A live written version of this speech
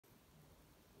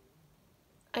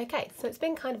Okay, so it's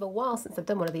been kind of a while since I've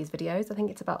done one of these videos. I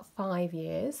think it's about 5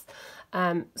 years.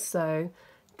 So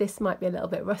this might be a little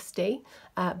bit rusty,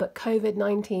 but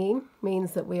COVID-19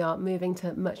 means that we are moving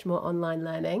to much more online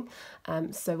learning.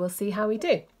 So we'll see how we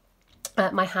do.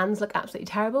 My hands look absolutely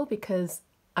terrible because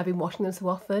I've been washing them so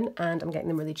often and I'm getting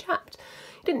them really chapped.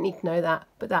 You didn't need to know that,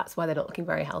 but that's why they're not looking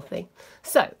very healthy.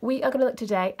 So we are going to look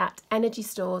today at energy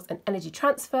stores and energy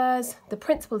transfers, the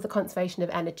principle of the conservation of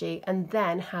energy, and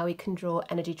then how we can draw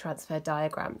energy transfer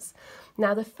diagrams.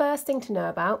 Now, the first thing to know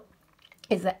about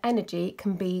is that energy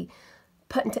can be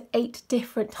put into 8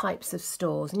 different types of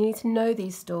stores, and you need to know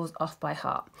these stores off by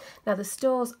heart. Now, the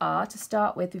stores are, to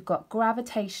start with, we've got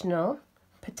gravitational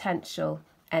potential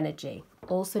energy,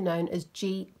 also known as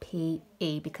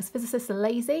GPE, because physicists are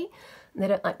lazy and they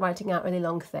don't like writing out really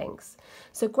long things.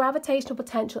 So gravitational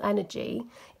potential energy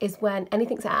is when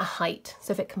anything's at a height,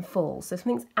 so if it can fall. So if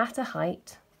something's at a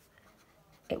height,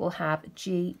 it will have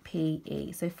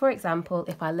GPE. So for example,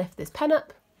 if I lift this pen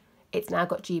up, it's now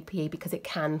got GPE because it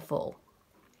can fall.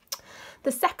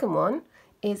 The second one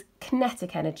is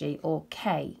kinetic energy, or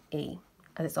KE,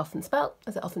 as it's often spelt,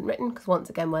 as it's often written, because once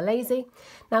again we're lazy.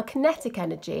 Now, kinetic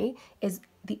energy is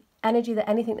the energy that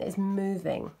anything that is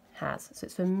moving has. So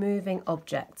it's for moving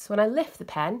objects. When I lift the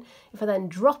pen, if I then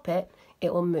drop it,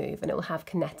 it will move and it will have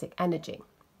kinetic energy.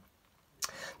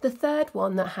 The third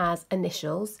one that has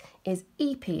initials is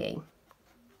EPE,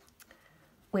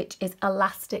 which is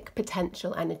elastic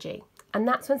potential energy. And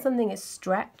that's when something is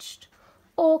stretched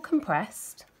or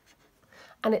compressed,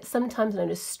 and it's sometimes known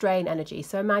as strain energy.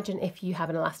 So imagine if you have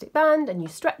an elastic band and you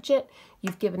stretch it,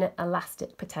 you've given it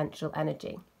elastic potential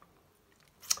energy.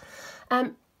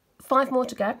 5 more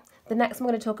to go. The next one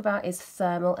I'm going to talk about is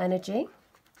thermal energy.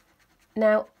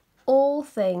 Now, all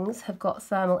things have got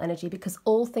thermal energy because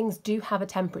all things do have a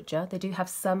temperature. They do have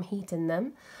some heat in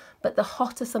them, but the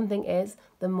hotter something is,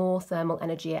 the more thermal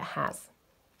energy it has.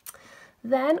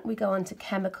 Then we go on to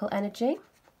chemical energy.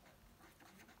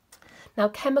 Now,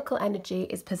 chemical energy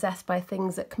is possessed by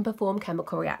things that can perform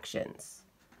chemical reactions.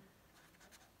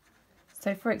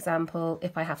 So, for example,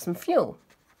 if I have some fuel,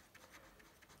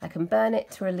 I can burn it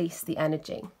to release the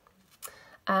energy.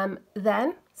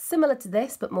 Then, similar to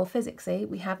this, but more physicsy,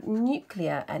 we have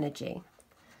nuclear energy.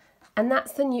 And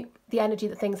that's the energy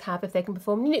that things have if they can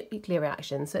perform nuclear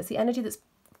reactions. So it's the energy that's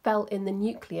felt in the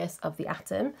nucleus of the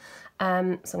atom. So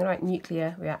I'm going to write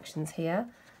nuclear reactions here.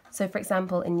 So for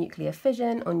example, in nuclear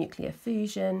fission or nuclear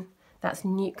fusion, that's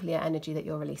nuclear energy that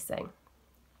you're releasing.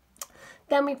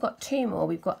 Then we've got 2 more.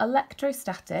 We've got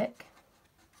electrostatic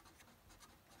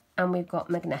and we've got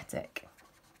magnetic.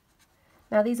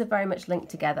 Now these are very much linked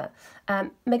together.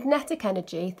 Magnetic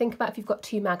energy, think about if you've got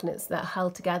 2 magnets that are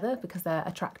held together because they're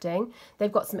attracting,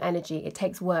 they've got some energy. It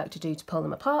takes work to do to pull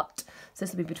them apart. So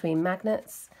this will be between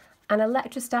magnets. And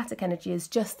electrostatic energy is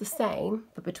just the same,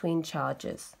 but between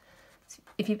charges.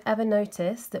 If you've ever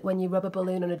noticed that when you rub a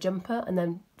balloon on a jumper and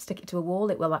then stick it to a wall,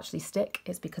 it will actually stick,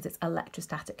 it's because it's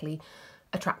electrostatically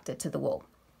attracted to the wall.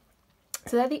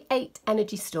 So they're the 8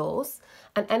 energy stores,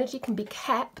 and energy can be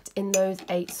kept in those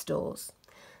 8 stores.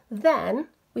 Then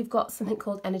we've got something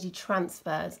called energy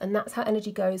transfers, and that's how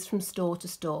energy goes from store to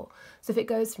store. So if it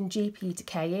goes from GPE to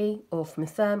KE or from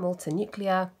thermal to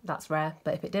nuclear, that's rare,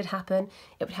 but if it did happen,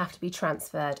 it would have to be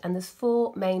transferred. And there's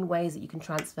 4 main ways that you can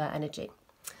transfer energy.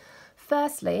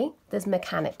 Firstly, there's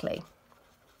mechanically.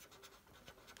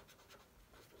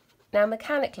 Now,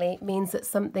 mechanically means that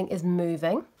something is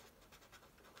moving.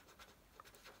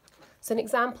 So an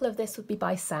example of this would be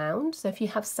by sound. So if you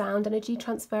have sound energy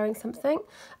transferring something,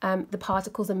 the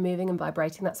particles are moving and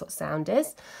vibrating. That's what sound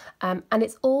is. And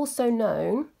it's also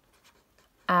known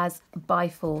as by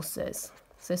forces.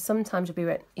 So sometimes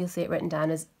you'll see it written down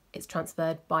as it's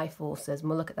transferred by forces, and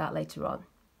we'll look at that later on.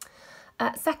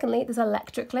 Secondly, there's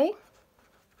electrically.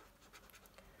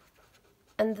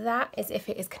 And that is if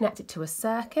it is connected to a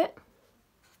circuit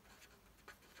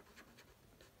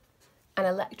and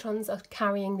electrons are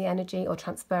carrying the energy or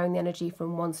transferring the energy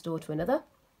from one store to another.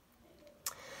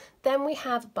 Then we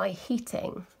have by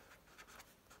heating.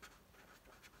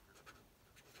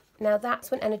 Now that's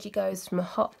when energy goes from a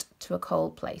hot to a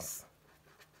cold place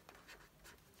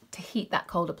to heat that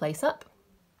colder place up.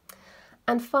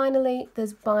 And finally,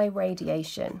 there's by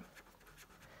radiation.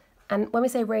 And when we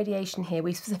say radiation here,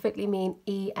 we specifically mean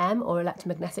EM, or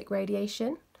electromagnetic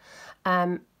radiation.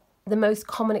 The most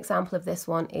common example of this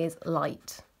one is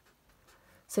light.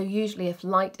 So usually if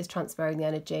light is transferring the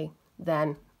energy,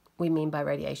 then we mean by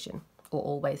radiation, or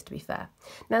always, to be fair.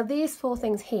 Now these 4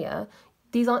 things here,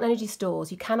 these aren't energy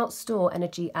stores. You cannot store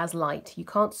energy as light. You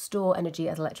can't store energy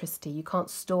as electricity. You can't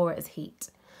store it as heat.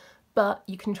 but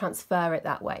you can transfer it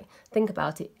that way. Think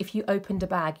about it. If you opened a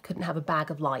bag, you couldn't have a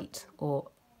bag of light or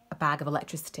a bag of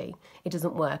electricity. It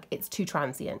doesn't work. It's too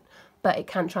transient, but it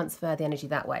can transfer the energy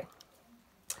that way.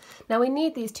 Now we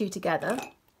need these two together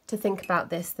to think about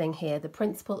this thing here, the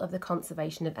principle of the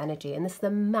conservation of energy. And this is a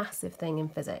massive thing in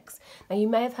physics. Now you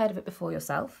may have heard of it before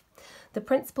yourself. The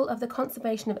principle of the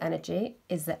conservation of energy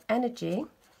is that energy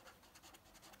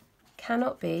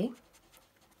cannot be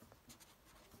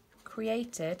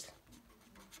created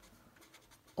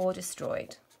or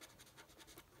destroyed,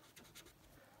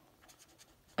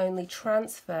 only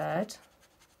transferred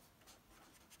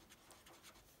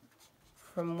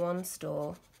from one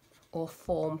store or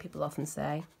form, people often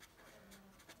say,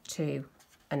 to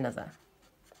another.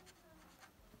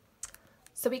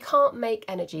 So we can't make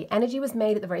energy. Energy was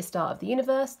made at the very start of the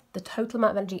universe. The total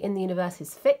amount of energy in the universe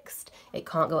is fixed. It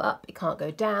can't go up, it can't go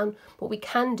down. What we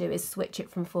can do is switch it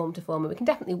from form to form. And we can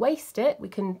definitely waste it. We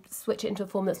can switch it into a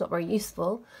form that's not very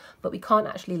useful, but we can't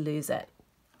actually lose it.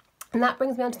 And that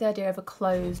brings me on to the idea of a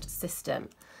closed system.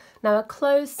 Now, a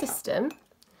closed system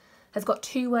has got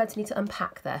two words we need to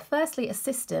unpack there. Firstly, a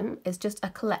system is just a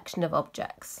collection of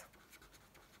objects.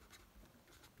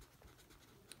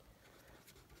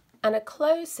 And a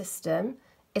closed system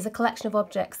is a collection of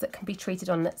objects that can be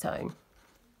treated on its own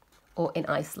or in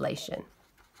isolation.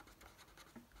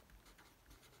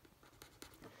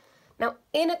 Now,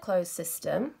 in a closed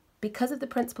system, because of the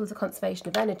principle of the conservation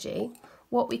of energy,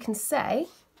 what we can say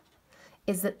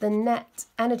is that the net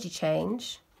energy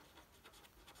change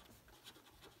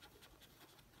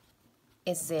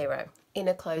is zero in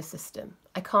a closed system.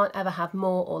 I can't ever have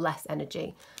more or less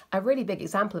energy. A really big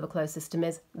example of a closed system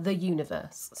is the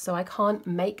universe. So I can't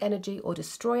make energy or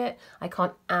destroy it. I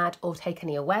can't add or take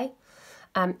any away.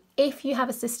 If you have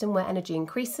a system where energy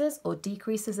increases or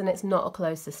decreases, then it's not a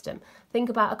closed system. Think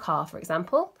about a car, for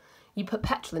example. You put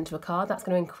petrol into a car, that's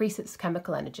going to increase its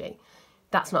chemical energy.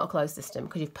 That's not a closed system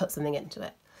because you've put something into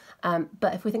it.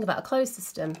 But if we think about a closed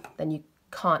system, then you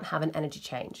can't have an energy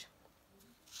change.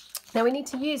 Now we need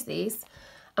to use these,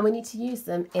 and we need to use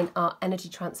them in our energy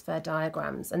transfer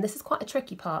diagrams. And this is quite a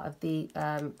tricky part of the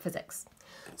physics.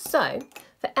 So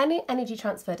for any energy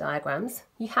transfer diagrams,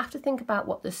 you have to think about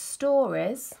what the store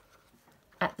is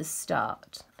at the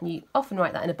start. And you often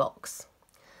write that in a box.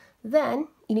 Then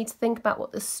you need to think about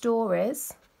what the store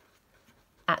is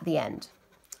at the end.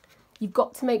 You've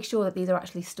got to make sure that these are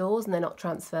actually stores and they're not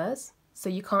transfers. So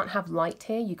you can't have light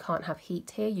here, you can't have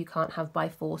heat here, you can't have by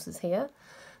forces here.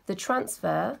 The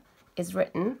transfer is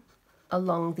written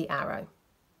along the arrow,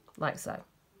 like so.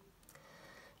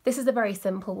 This is a very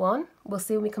simple one. We'll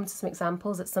see when we come to some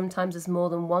examples that sometimes there's more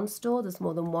than one store, there's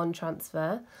more than one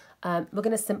transfer. We're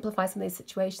going to simplify some of these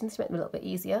situations to make them a little bit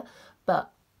easier,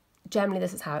 but generally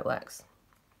this is how it works.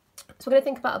 So we're going to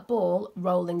think about a ball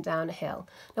rolling down a hill.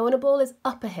 Now when a ball is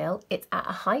up a hill, it's at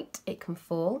a height, it can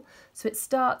fall. So it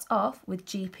starts off with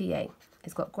GPE.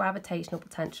 It's got gravitational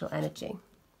potential energy.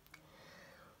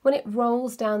 When it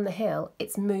rolls down the hill,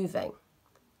 it's moving.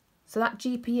 So that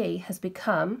GPE has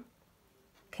become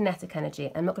kinetic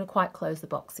energy. I'm not going to quite close the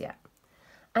box yet.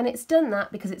 And it's done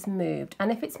that because it's moved.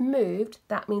 And if it's moved,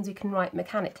 that means we can write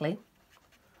mechanically,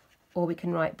 or we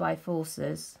can write by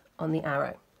forces on the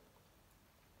arrow.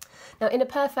 Now, in a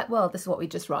perfect world, this is what we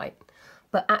just write.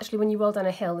 But actually, when you roll down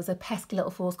a hill, there's a pesky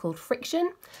little force called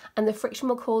friction. And the friction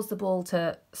will cause the ball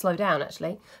to slow down,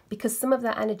 actually, because some of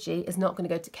that energy is not going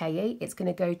to go to KE. It's going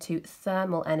to go to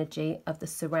thermal energy of the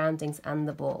surroundings and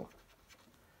the ball.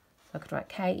 So I could write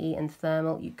KE and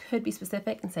thermal. You could be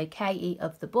specific and say KE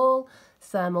of the ball,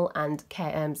 thermal and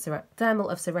thermal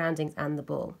of surroundings and the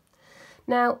ball.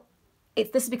 Now,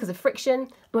 this is because of friction.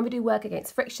 When we do work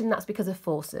against friction, that's because of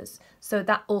forces. So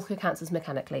that also counts as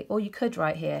mechanically. Or you could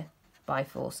write here by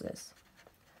forces.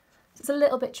 So it's a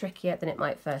little bit trickier than it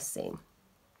might first seem.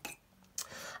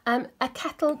 A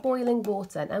kettle boiling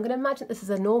water. Now I'm going to imagine this is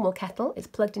a normal kettle. It's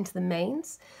plugged into the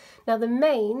mains. Now the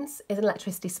mains is an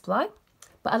electricity supply,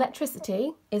 but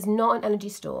electricity is not an energy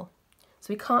store.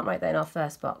 So we can't write that in our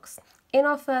first box. In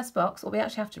our first box, what we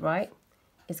actually have to write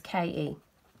is KE.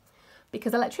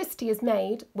 Because electricity is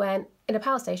made when, in a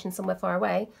power station somewhere far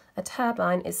away, a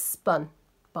turbine is spun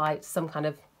by some kind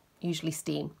of, usually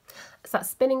steam. So that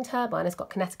spinning turbine has got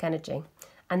kinetic energy,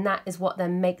 and that is what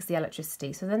then makes the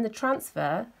electricity. So then the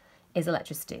transfer is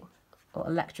electricity, or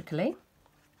electrically.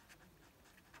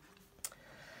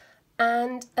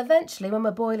 And eventually, when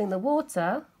we're boiling the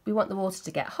water, we want the water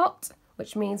to get hot,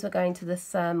 which means we're going to the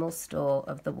thermal store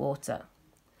of the water.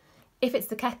 If it's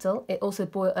the kettle, it also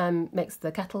makes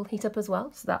the kettle heat up as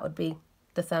well, so that would be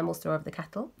the thermal store of the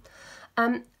kettle.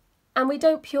 And we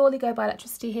don't purely go by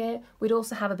electricity here. We'd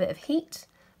also have a bit of heat,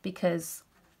 because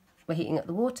we're heating up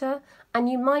the water, and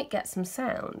you might get some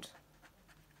sound.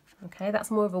 Okay, that's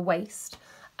more of a waste,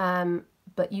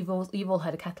 but you've all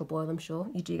heard a kettle boil, I'm sure.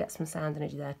 You do get some sound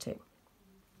energy there too.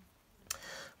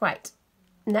 Right,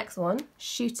 next one,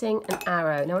 shooting an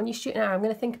arrow. Now when you shoot an arrow, I'm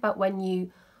going to think about when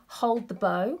you hold the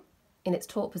bow in its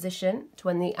taut position to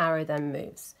when the arrow then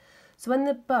moves. So when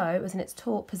the bow is in its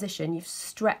taut position, you've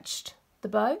stretched the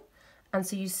bow, and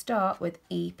so you start with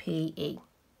EPE.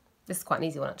 This is quite an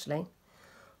easy one actually.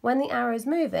 When the arrow is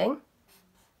moving,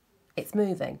 it's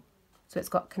moving. So it's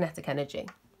got kinetic energy.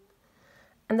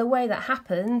 And the way that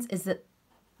happens is that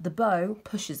the bow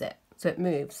pushes it, so it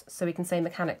moves. So we can say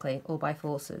mechanically or by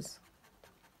forces.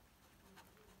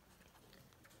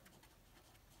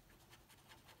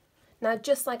 Now,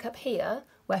 just like up here,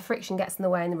 where friction gets in the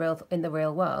way in the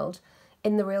real world,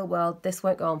 this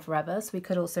won't go on forever. So we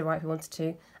could also write, if we wanted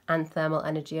to, and thermal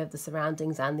energy of the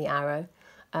surroundings and the arrow.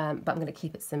 But I'm going to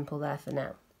keep it simple there for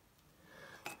now.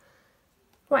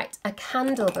 Right, a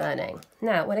candle burning.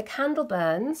 Now, when a candle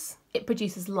burns, it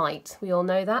produces light. We all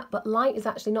know that, but light is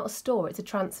actually not a store, it's a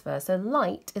transfer. So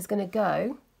light is going to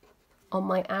go on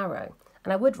my arrow.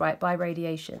 And I would write by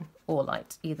radiation or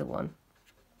light, either one.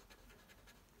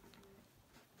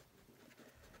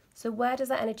 So where does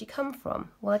that energy come from?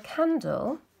 Well, a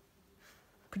candle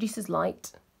produces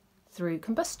light through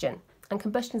combustion. And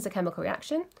combustion is a chemical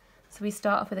reaction. So we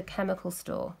start off with a chemical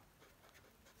store.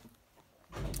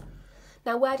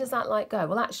 Now, where does that light go?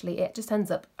 Well, actually, it just ends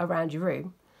up around your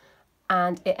room,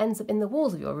 and it ends up in the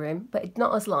walls of your room, but it's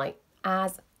not as light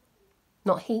as,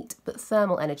 not heat, but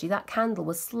thermal energy. That candle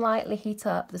will slightly heat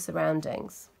up the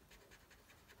surroundings.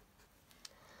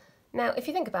 Now, if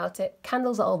you think about it,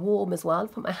 candles are warm as well.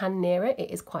 If I put my hand near it, it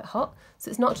is quite hot.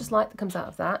 So it's not just light that comes out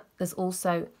of that, there's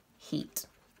also heat.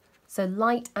 So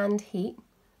light and heat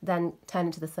then turn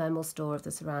into the thermal store of the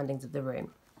surroundings of the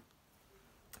room.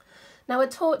 Now a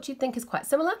torch you'd think is quite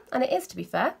similar, and it is, to be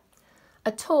fair.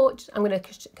 A torch, I'm going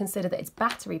to consider that it's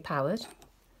battery powered.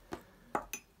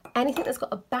 Anything that's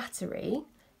got a battery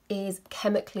is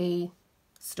chemically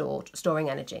storing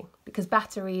energy, because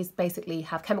batteries basically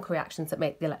have chemical reactions that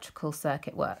make the electrical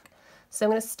circuit work. So I'm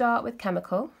going to start with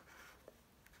chemical.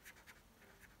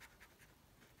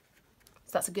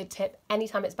 So that's a good tip.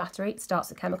 Anytime it's battery, it starts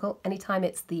with chemical. Anytime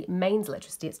it's the mains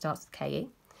electricity, it starts with Ke.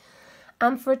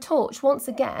 And for a torch, once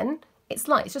again, it's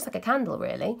light. It's just like a candle,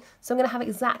 really. So I'm going to have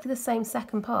exactly the same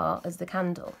second part as the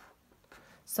candle.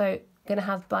 So I'm going to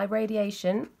have by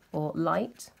radiation or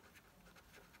light.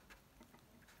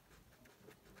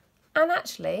 And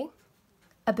actually,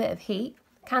 a bit of heat.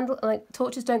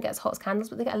 Torches don't get as hot as candles,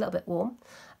 but they get a little bit warm.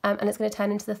 And it's going to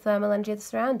turn into the thermal energy of the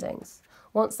surroundings.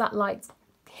 Once that light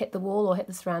hit the wall or hit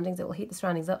the surroundings, it will heat the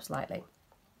surroundings up slightly.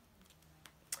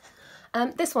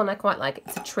 This one I quite like.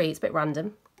 It's a tree. It's a bit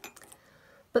random.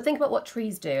 But think about what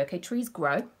trees do. Okay, trees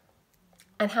grow.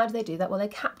 And how do they do that? Well, they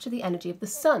capture the energy of the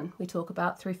sun we talk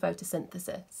about through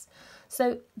photosynthesis.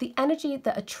 So the energy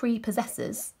that a tree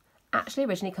possesses actually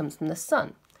originally comes from the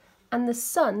sun. And the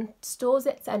sun stores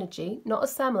its energy, not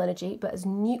as thermal energy, but as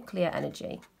nuclear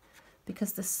energy.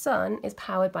 Because the sun is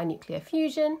powered by nuclear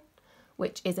fusion,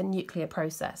 which is a nuclear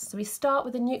process. So we start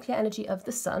with the nuclear energy of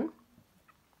the sun.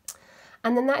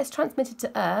 And then that is transmitted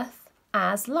to Earth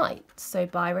as light, so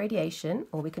by radiation,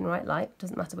 or we can write light,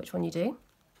 doesn't matter which one you do,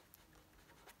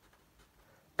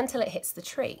 until it hits the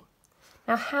tree.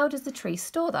 Now, how does the tree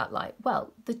store that light?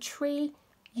 Well, the tree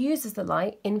uses the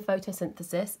light in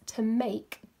photosynthesis to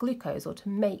make glucose or to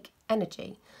make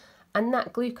energy, and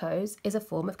that glucose is a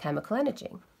form of chemical energy.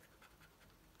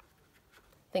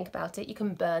 Think about it, you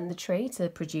can burn the tree to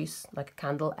produce like a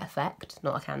candle effect,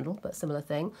 not a candle, but a similar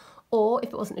thing. Or if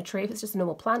it wasn't a tree, if it's just a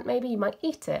normal plant, maybe you might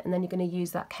eat it, and then you're going to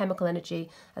use that chemical energy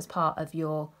as part of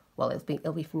your, well,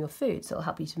 it'll be from your food, so it'll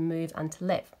help you to move and to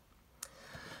live.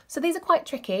 So these are quite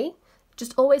tricky.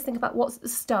 Just always think about what's at the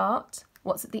start,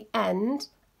 what's at the end,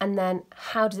 and then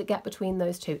how does it get between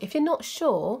those two? If you're not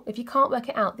sure, if you can't work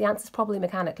it out, the answer's probably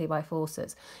mechanically by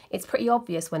forces. It's pretty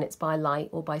obvious when it's by light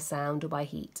or by sound or by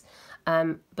heat.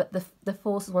 But the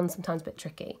forces one's sometimes a bit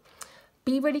tricky.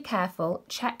 Be really careful,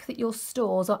 check that your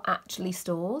stores are actually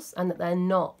stores and that they're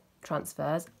not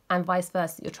transfers, and vice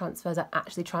versa, that your transfers are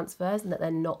actually transfers and that they're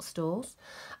not stores.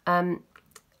 A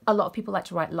lot of people like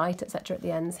to write light, etc. at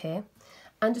the ends here.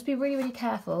 And just be really, really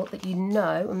careful that you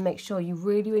know and make sure you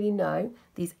really, really know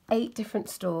these 8 different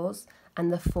stores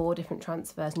and the 4 different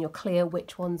transfers, and you're clear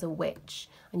which ones are which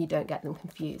and you don't get them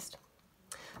confused.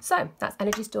 So that's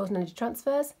energy stores and energy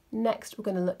transfers. Next, we're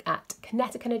going to look at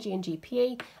kinetic energy and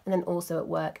GPE, and then also at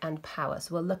work and power.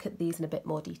 So we'll look at these in a bit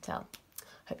more detail.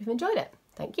 Hope you've enjoyed it.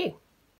 Thank you.